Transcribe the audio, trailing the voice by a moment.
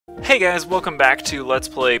Hey guys, welcome back to Let's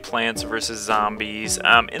Play Plants vs. Zombies.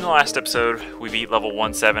 In the last episode, we beat level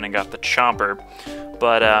 1-7 and got the Chomper,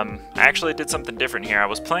 but I actually did something different here. I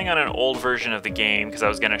was playing on an old version of the game because I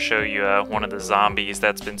was going to show you one of the zombies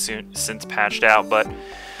that's been since patched out, but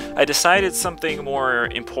I decided something more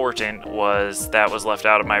important was left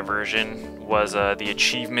out of my version was the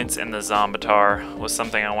achievements in the Zombitar was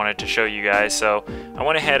something I wanted to show you guys. So I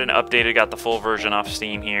went ahead and updated, got the full version off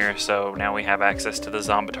Steam here, so now we have access to the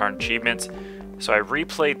Zombitar achievements. So I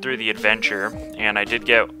replayed through the adventure, and I did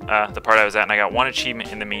get the part I was at, and I got one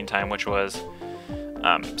achievement in the meantime, which was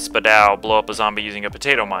Spadao, blow up a zombie using a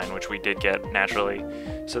potato mine, which we did get naturally.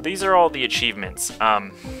 So these are all the achievements.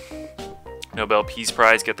 Nobel Peace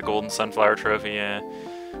Prize, get the Golden Sunflower Trophy,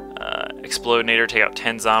 Explodinator, take out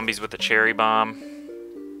 10 zombies with the cherry bomb.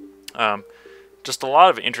 Just a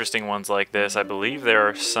lot of interesting ones like this. I believe there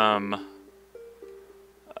are some...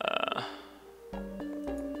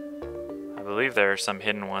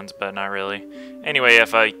 hidden ones, but not really. Anyway,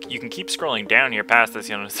 if you can keep scrolling down here past this,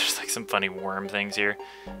 you'll notice there's like some funny worm things here.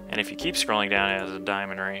 And if you keep scrolling down, it has a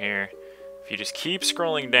diamond right here. If you just keep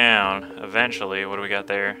scrolling down, eventually, what do we got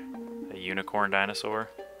there? A unicorn dinosaur.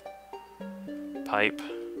 Pipe.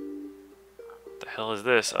 What the hell is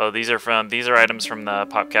this? Oh, these are items from the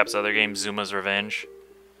PopCap's other game, Zuma's Revenge.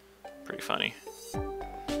 Pretty funny.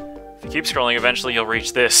 If you keep scrolling, eventually you'll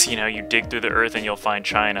reach this. You know, you dig through the earth and you'll find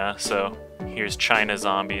China. So here's China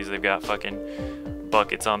zombies. They've got fucking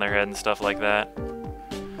buckets on their head and stuff like that.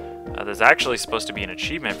 There's actually supposed to be an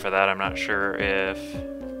achievement for that. I'm not sure if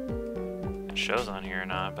it shows on here or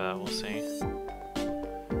not, but we'll see.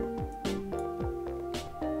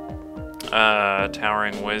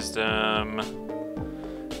 Towering Wisdom,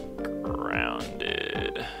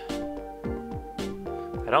 Grounded.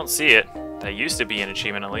 I don't see it. That used to be an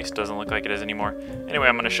achievement, at least. Doesn't look like it is anymore. Anyway,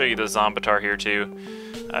 I'm going to show you the Zombitar here too.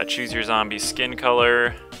 Choose your zombie skin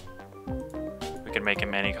color. We can make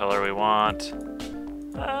him any color we want.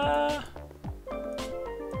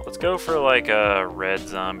 Let's go for like a red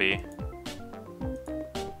zombie.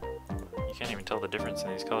 You can't even tell the difference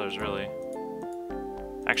in these colors, really.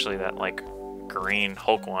 Actually, that like green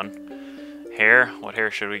Hulk one. Hair? What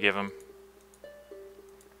hair should we give him?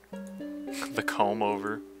 The comb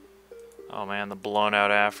over. Oh man, the blown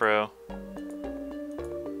out afro.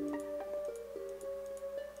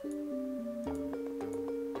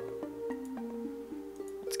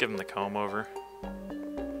 Let's give him the comb over.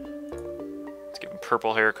 Let's give him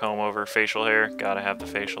purple hair, comb over, facial hair. Gotta have the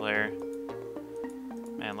facial hair.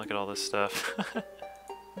 Man, look at all this stuff.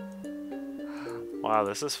 Wow,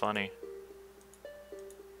 this is funny.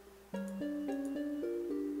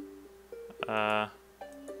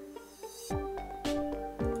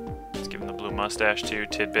 Let's give him the blue mustache too,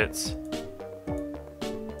 Tidbits.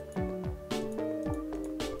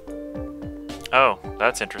 Oh,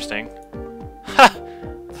 that's interesting. Ha!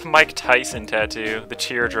 The Mike Tyson tattoo, the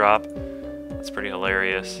teardrop. That's pretty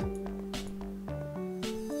hilarious.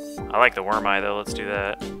 I like the worm eye though, let's do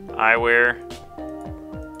that. Eyewear.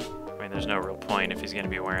 I mean, there's no real point if he's going to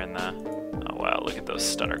be wearing the... Oh wow, look at those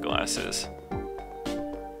stunner glasses.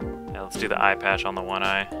 Yeah, let's do the eye patch on the one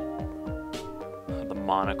eye. The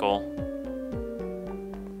monocle.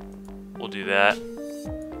 We'll do that.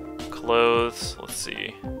 Clothes, let's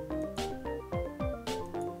see.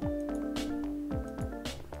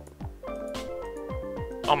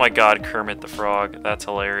 Oh my god, Kermit the Frog. That's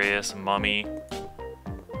hilarious. Mummy.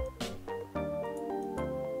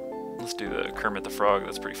 Let's do the Kermit the Frog.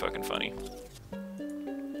 That's pretty fucking funny.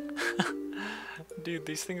 Dude,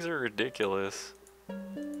 these things are ridiculous. The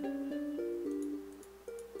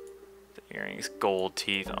earrings, gold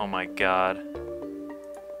teeth. Oh my god.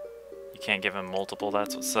 You can't give him multiple.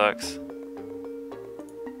 That's what sucks.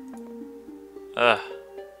 Ugh.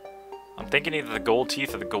 I'm thinking either the gold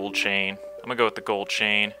teeth or the gold chain. I'm gonna go with the gold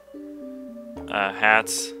chain.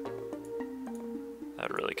 Hats. That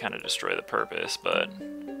would really kind of destroy the purpose, but...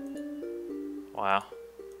 Wow.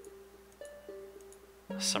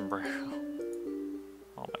 Sombrero.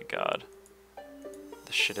 Oh my god.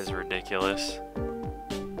 This shit is ridiculous.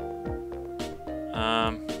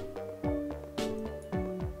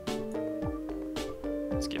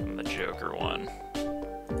 Let's give him the Joker one.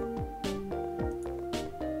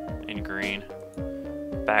 In green.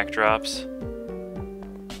 Backdrops.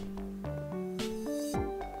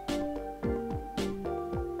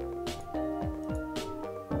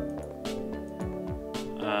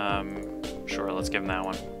 Sure, let's give him that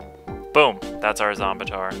one. Boom! That's our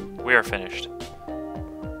Zombitar. We are finished.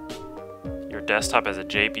 Your desktop has a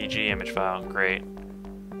JPG image file. Great.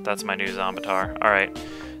 That's my new Zombitar. Alright.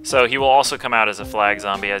 So he will also come out as a flag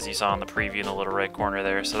zombie, as you saw in the preview in the little right corner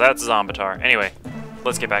there. So that's Zombitar. Anyway,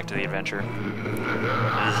 let's get back to the adventure.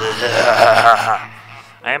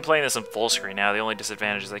 I am playing this in full screen now. The only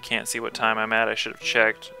disadvantage is I can't see what time I'm at. I should have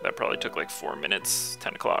checked. That probably took like 4 minutes,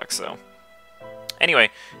 10 o'clock, so.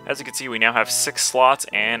 Anyway, as you can see, we now have 6 slots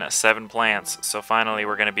and 7 plants. So finally,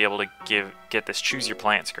 we're going to be able to get this choose your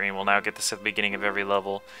plant screen. We'll now get this at the beginning of every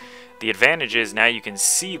level. The advantage is now you can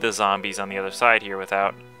see the zombies on the other side here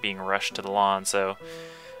without being rushed to the lawn. So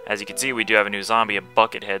as you can see, we do have a new zombie, a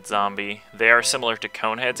Buckethead zombie. They are similar to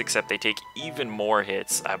Coneheads, except they take even more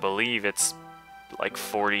hits. I believe it's like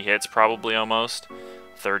 40 hits, probably almost.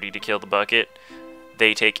 30 to kill the bucket.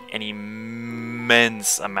 They take an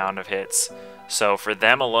immense amount of hits. So for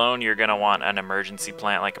them alone, you're going to want an emergency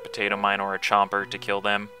plant like a potato mine or a chomper to kill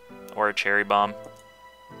them, or a cherry bomb.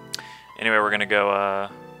 Anyway, we're going to go,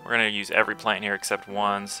 we're going to use every plant here except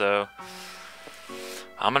one, so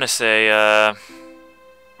I'm going to say,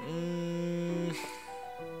 we'll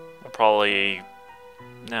probably,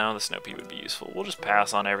 no, the snow pea would be useful. We'll just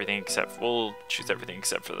pass on everything except, we'll choose everything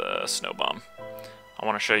except for the snow bomb. I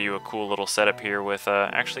want to show you a cool little setup here with,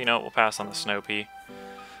 actually, no, we'll pass on the snow pea.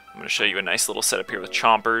 I'm going to show you a nice little setup here with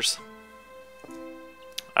chompers.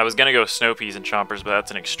 I was going to go snow peas and chompers, but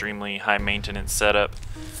that's an extremely high maintenance setup,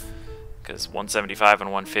 because 175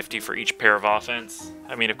 and 150 for each pair of offense.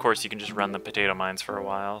 I mean, of course, you can just run the potato mines for a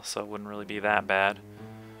while, so it wouldn't really be that bad.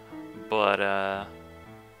 But, yeah,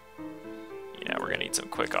 we're going to need some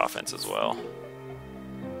quick offense as well.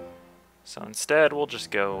 So instead, we'll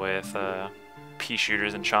just go with pea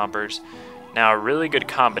shooters and chompers. Now, a really good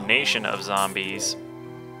combination of zombies,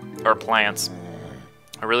 or plants,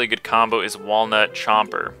 a really good combo is walnut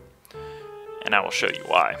chomper. And I will show you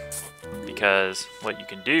why. Because what you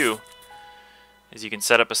can do is you can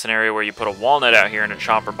set up a scenario where you put a walnut out here and a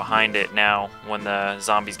chomper behind it. Now, when the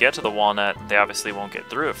zombies get to the walnut, they obviously won't get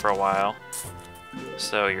through it for a while.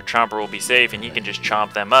 So your chomper will be safe and he can just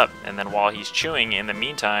chomp them up. And then while he's chewing, in the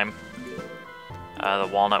meantime, the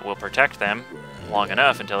walnut will protect them long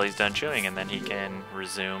enough until he's done chewing, and then he can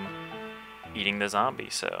resume eating the zombie.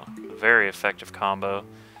 So, a very effective combo.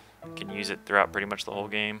 You can use it throughout pretty much the whole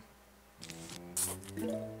game.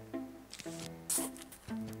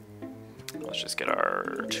 Let's just get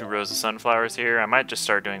our 2 rows of sunflowers here. I might just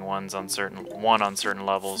start doing one on certain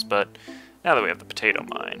levels, but now that we have the potato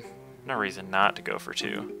mine, no reason not to go for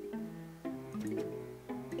 2.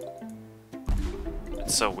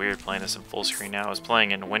 It's so weird playing this in full screen now. I was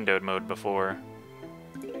playing in windowed mode before.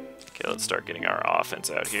 Okay, let's start getting our offense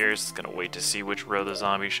out here. Just gonna wait to see which row the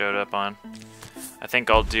zombie showed up on. I think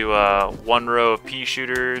I'll do 1 row of pea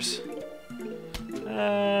shooters,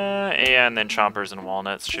 and then chompers and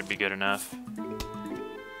walnuts should be good enough,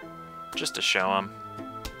 just to show them.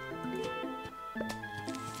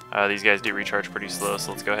 These guys do recharge pretty slow,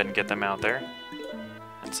 so let's go ahead and get them out there.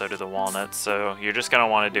 And so do the walnuts. So you're just gonna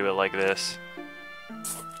want to do it like this,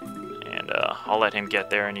 and I'll let him get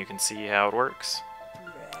there, and you can see how it works.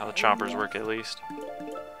 How the chompers work, at least.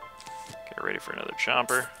 Get ready for another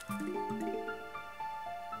chomper.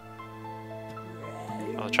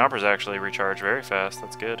 Oh, the chompers actually recharge very fast.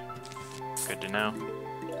 That's good. Good to know.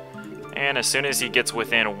 And as soon as he gets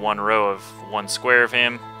within 1 row of 1 square of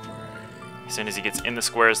him, as soon as he gets in the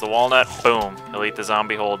square as the walnut, boom, he'll eat the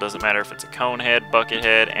zombie whole. Doesn't matter if it's a conehead,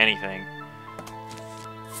 buckethead, anything.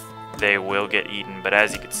 They will get eaten. But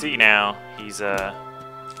as you can see now, he's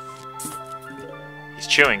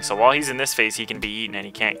chewing, so while he's in this phase, he can be eaten and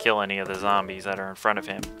he can't kill any of the zombies that are in front of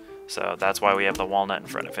him. So that's why we have the walnut in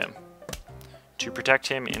front of him, to protect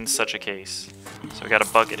him in such a case. So we got a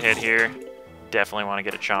buckethead here. Definitely want to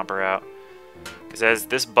get a chomper out, because as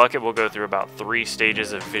this bucket will go through about 3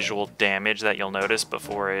 stages of visual damage that you'll notice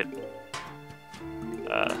before it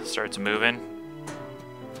starts moving.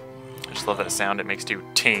 I just love that sound it makes do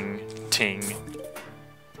ting, ting.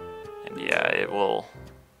 And yeah, it will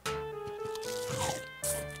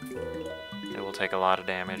take a lot of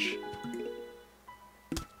damage.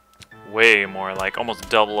 Way more, like almost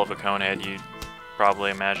double of a conehead you'd probably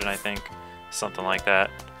imagine, I think. Something like that.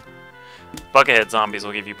 Buckethead zombies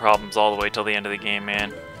will give you problems all the way till the end of the game,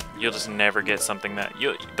 man. You'll just never get something that...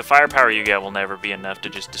 the firepower you get will never be enough to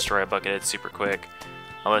just destroy a buckethead super quick.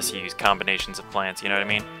 Unless you use combinations of plants, you know what I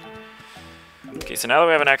mean? Okay, so now that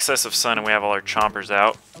we have an excess of sun and we have all our chompers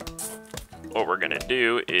out, what we're gonna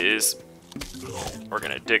do is we're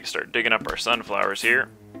gonna start digging up our sunflowers here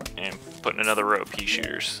and putting another row of pea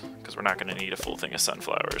shooters, because we're not gonna need a full thing of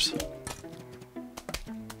sunflowers.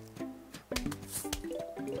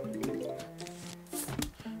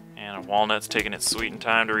 And a walnut's taking its sweet and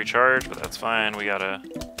time to recharge, but that's fine. We got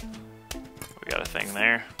got a thing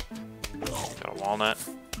there. Got a walnut.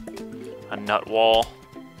 A nut wall.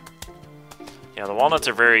 Yeah, the walnuts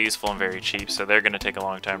are very useful and very cheap, so they're going to take a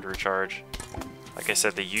long time to recharge. Like I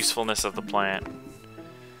said, the usefulness of the plant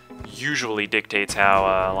usually dictates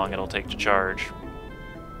how long it'll take to charge.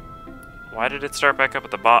 Why did it start back up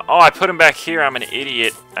at the bottom? Oh, I put him back here. I'm an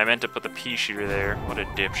idiot. I meant to put the pea shooter there. What a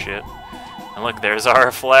dipshit. And look, there's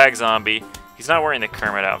our flag zombie. He's not wearing the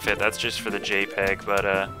Kermit outfit. That's just for the JPEG,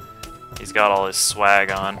 but he's got all his swag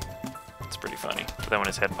on. It's pretty funny. But then when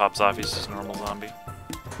his head pops off, he's just a normal zombie.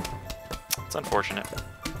 It's unfortunate.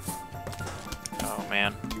 Oh,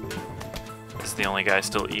 man. This is the only guy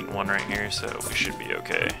still eating one right here, so we should be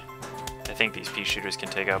okay. I think these pea shooters can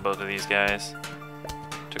take out both of these guys.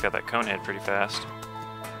 Took out that cone head pretty fast.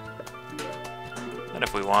 And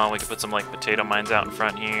if we want, we could put some like potato mines out in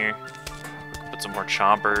front here. We could put some more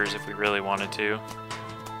chompers if we really wanted to.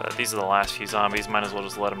 But these are the last few zombies. Might as well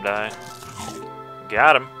just let them die.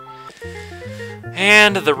 Got him.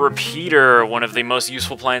 And the repeater, one of the most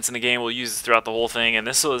useful plants in the game. We'll use this throughout the whole thing. And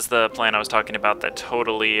this was the plant I was talking about that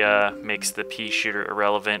totally makes the pea shooter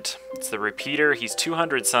irrelevant. It's the repeater. He's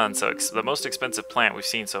 200 sun, so it's the most expensive plant we've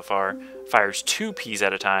seen so far. Fires 2 peas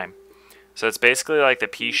at a time. So it's basically like the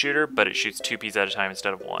pea shooter, but it shoots 2 peas at a time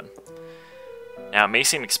instead of 1. Now, it may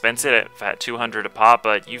seem expensive at 200 a pop,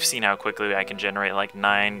 but you've seen how quickly I can generate like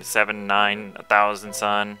 9,000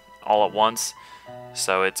 sun all at once.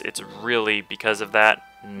 So it's really, because of that,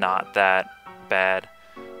 not that bad.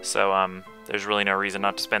 So there's really no reason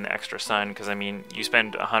not to spend the extra sun, because I mean, you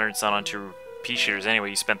spend 100 sun on 2 pea shooters anyway,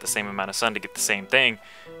 you spent the same amount of sun to get the same thing,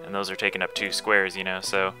 and those are taking up 2 squares, you know,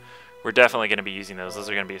 so we're definitely going to be using those. Those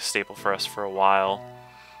are going to be a staple for us for a while.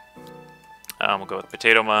 We'll go with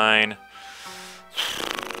potato mine.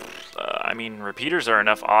 I mean, repeaters are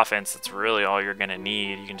enough offense. That's really all you're going to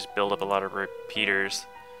need. You can just build up a lot of repeaters.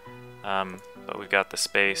 But we've got the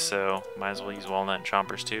space, so might as well use walnut and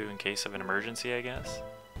chompers too in case of an emergency, I guess.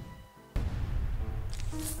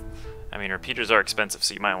 I mean, repeaters are expensive,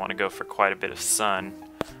 so you might want to go for quite a bit of sun.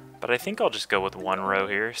 But I think I'll just go with 1 row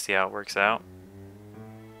here, see how it works out.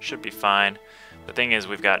 Should be fine. The thing is,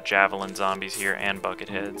 we've got javelin zombies here and bucket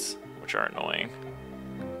heads, which are annoying.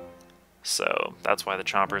 So that's why the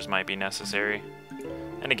chompers might be necessary.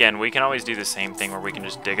 And again, we can always do the same thing where we can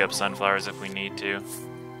just dig up sunflowers if we need to.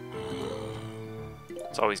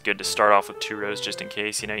 It's always good to start off with 2 rows just in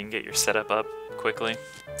case, you know, you can get your setup up quickly.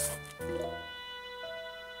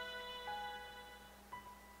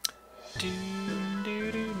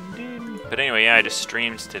 But anyway, yeah, I just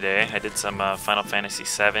streamed today. I did some Final Fantasy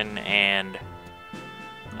VII and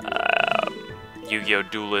Yu-Gi-Oh!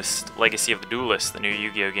 Duelist, Legacy of the Duelist, the new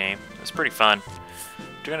Yu-Gi-Oh! Game. It was pretty fun.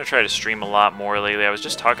 I'm going to try to stream a lot more lately. I was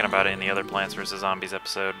just talking about it in the other Plants vs. Zombies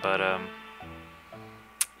episode, but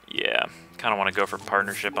yeah, kind of want to go for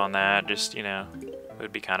partnership on that. Just, you know, it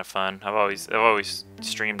would be kind of fun. I've always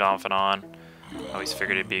streamed off and on. I always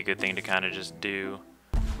figured it'd be a good thing to kind of just do,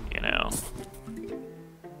 you know,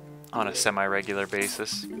 on a semi-regular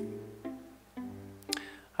basis.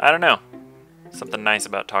 I don't know. Something nice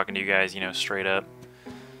about talking to you guys, you know, straight up.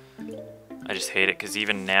 I just hate it because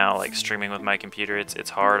even now, like streaming with my computer, it's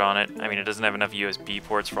hard on it. I mean, it doesn't have enough USB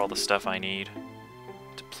ports for all the stuff I need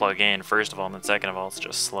to plug in, first of all, and then second of all, it's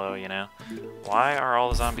just slow, you know? Why are all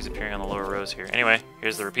the zombies appearing on the lower rows here? Anyway,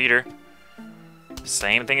 here's the repeater.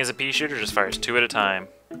 Same thing as a pea shooter, just fires 2 at a time.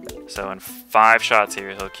 So in 5 shots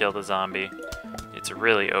here, he'll kill the zombie. It's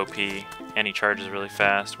really OP, and he charges really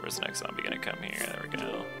fast. Where's the next zombie gonna come here? There we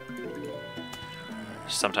go.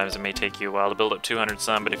 Sometimes it may take you a while to build up 200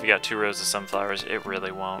 sun, but if you got 2 rows of sunflowers, it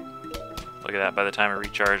really won't. Look at that, by the time it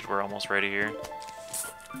recharged, we're almost ready here.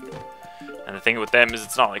 And the thing with them is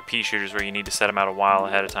it's not like pea shooters where you need to set them out a while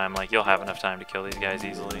ahead of time. Like, you'll have enough time to kill these guys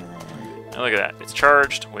easily. And look at that, it's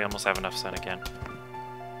charged. We almost have enough sun again.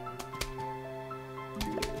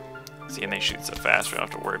 See, and they shoot so fast, we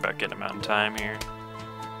don't have to worry about getting them out in time here.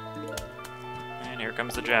 And here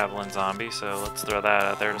comes the javelin zombie, so let's throw that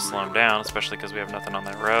out there to slow him down, especially because we have nothing on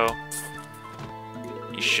that row.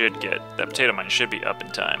 You should get, that potato mine should be up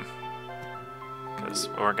in time. Because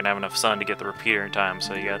we weren't going to have enough sun to get the repeater in time,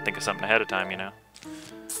 so you got to think of something ahead of time, you know.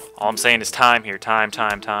 All I'm saying is time here, time.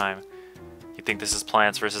 You think this is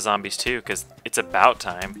Plants vs. Zombies 2, because it's about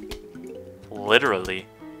time. Literally.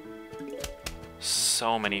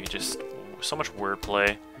 So much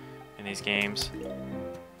wordplay in these games.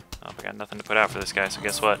 Oh, I got nothing to put out for this guy, so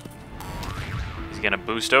guess what? He's gonna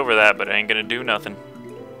boost over that, but it ain't gonna do nothing.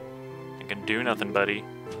 Ain't gonna do nothing, buddy.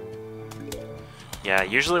 Yeah,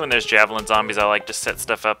 usually when there's javelin zombies, I like to set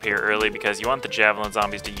stuff up here early because you want the javelin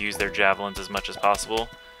zombies to use their javelins as much as possible.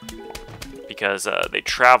 because they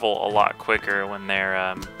travel a lot quicker when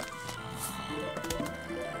they're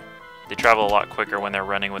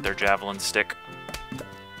running with their javelin stick.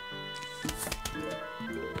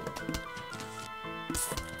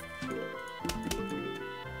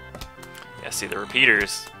 Yeah, see the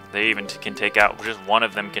repeaters, they even can take out, just one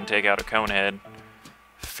of them can take out a Conehead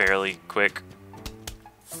fairly quick.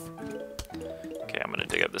 Okay, I'm gonna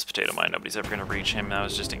dig up this potato mine. Nobody's ever gonna reach him. That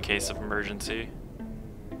was just in case of emergency.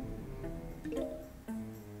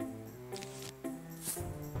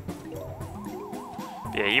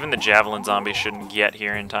 Yeah, even the javelin zombie shouldn't get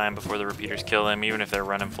here in time before the repeaters kill him, even if they're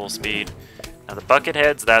running full speed. Now the bucket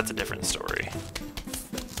heads, that's a different story.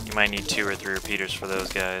 You might need 2 or 3 repeaters for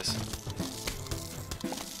those guys.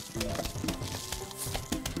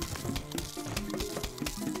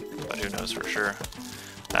 But who knows for sure.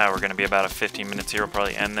 We're going to be about 15 minutes here. We'll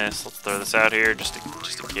probably end this. Let's throw this out here just in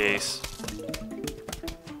case.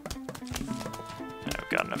 We've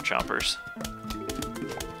got enough chompers.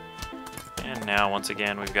 And now, once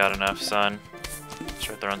again, we've got enough sun.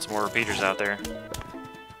 Start throwing some more repeaters out there.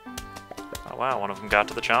 Oh wow, one of them got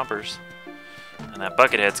to the chompers. And that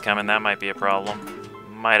buckethead's coming. That might be a problem.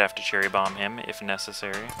 Might have to cherry bomb him if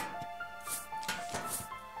necessary.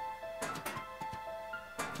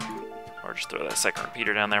 Or just throw that second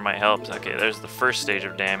repeater down there might help. Okay, there's the first stage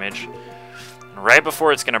of damage. And right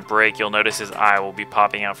before it's going to break, you'll notice his eye will be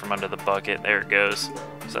popping out from under the bucket. There it goes.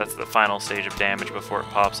 So that's the final stage of damage before it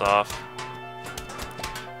pops off.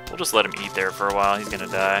 We'll just let him eat there for a while. He's going to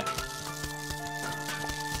die.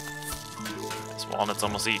 This walnut's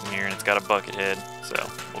almost eaten here, and it's got a bucket head. So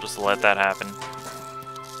we'll just let that happen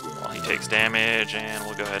while he takes damage, and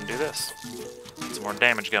we'll go ahead and do this. Get some more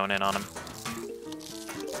damage going in on him.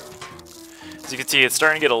 As you can see, it's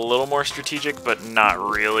starting to get a little more strategic, but not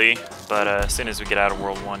really. But as soon as we get out of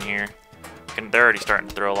World 1 here, they're already starting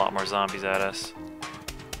to throw a lot more zombies at us.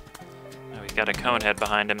 Now we've got a Conehead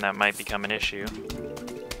behind him. That might become an issue.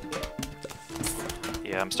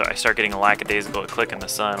 Yeah, I start getting a lackadaisical at clicking the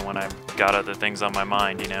sun when I've got other things on my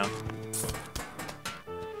mind, you know.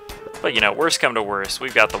 But, you know, worst come to worst,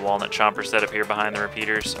 we've got the Walnut Chomper set up here behind the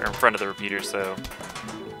repeaters, or in front of the repeaters, so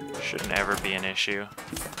shouldn't ever be an issue.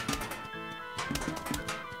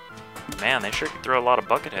 Man, they sure can throw a lot of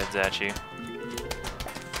bucket heads at you.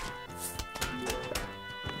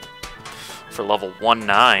 For level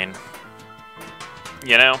 1-9.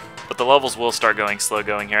 You know, but the levels will start going slow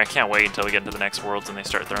going here. I can't wait until we get into the next worlds and they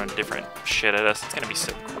start throwing different shit at us. It's gonna be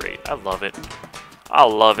so great. I love it. I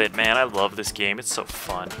love it, man. I love this game. It's so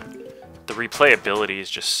fun. The replayability is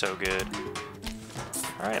just so good.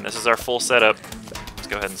 Alright, and this is our full setup. Let's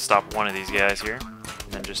go ahead and stop one of these guys here.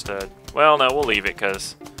 And then just, well, no, we'll leave it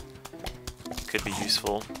because could be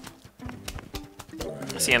useful.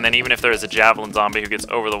 See, and then even if there is a javelin zombie who gets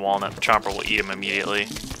over the walnut, the chomper will eat him immediately,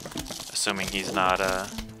 assuming he's not,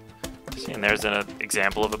 see, and there's an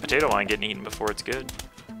example of a potato mine getting eaten before it's good.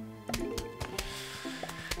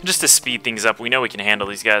 Just to speed things up, we know we can handle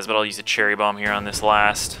these guys, but I'll use a cherry bomb here on this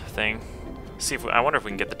last thing. See if I wonder if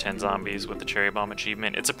we can get the 10 zombies with the cherry bomb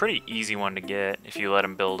achievement. It's a pretty easy one to get if you let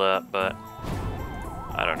them build up, but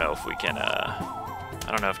I don't know if we can, I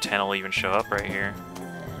don't know if 10 will even show up right here.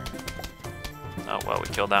 Oh, well,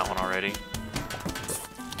 we killed that one already.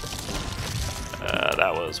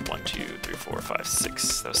 That was 1, 2, 3, 4, 5,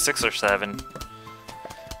 6. That was 6 or 7.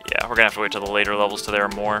 Yeah, we're gonna have to wait till the later levels till there are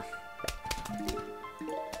more.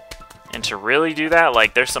 And to really do that,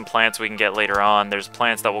 like, there's some plants we can get later on. There's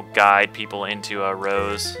plants that will guide people into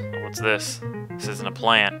rows. What's this? This isn't a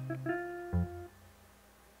plant.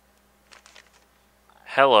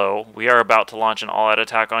 Hello, we are about to launch an all-out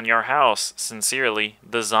attack on your house. Sincerely,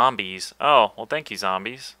 the zombies. Oh, well, thank you,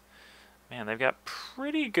 zombies. Man, they've got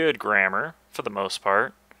pretty good grammar, for the most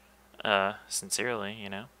part. Sincerely, you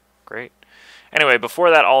know. Great. Anyway, before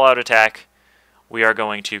that all-out attack, we are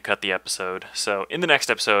going to cut the episode. So, in the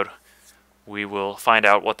next episode, we will find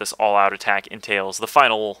out what this all-out attack entails. The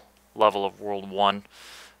final level of World 1.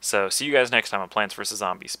 So, see you guys next time on Plants vs.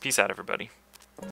 Zombies. Peace out, everybody.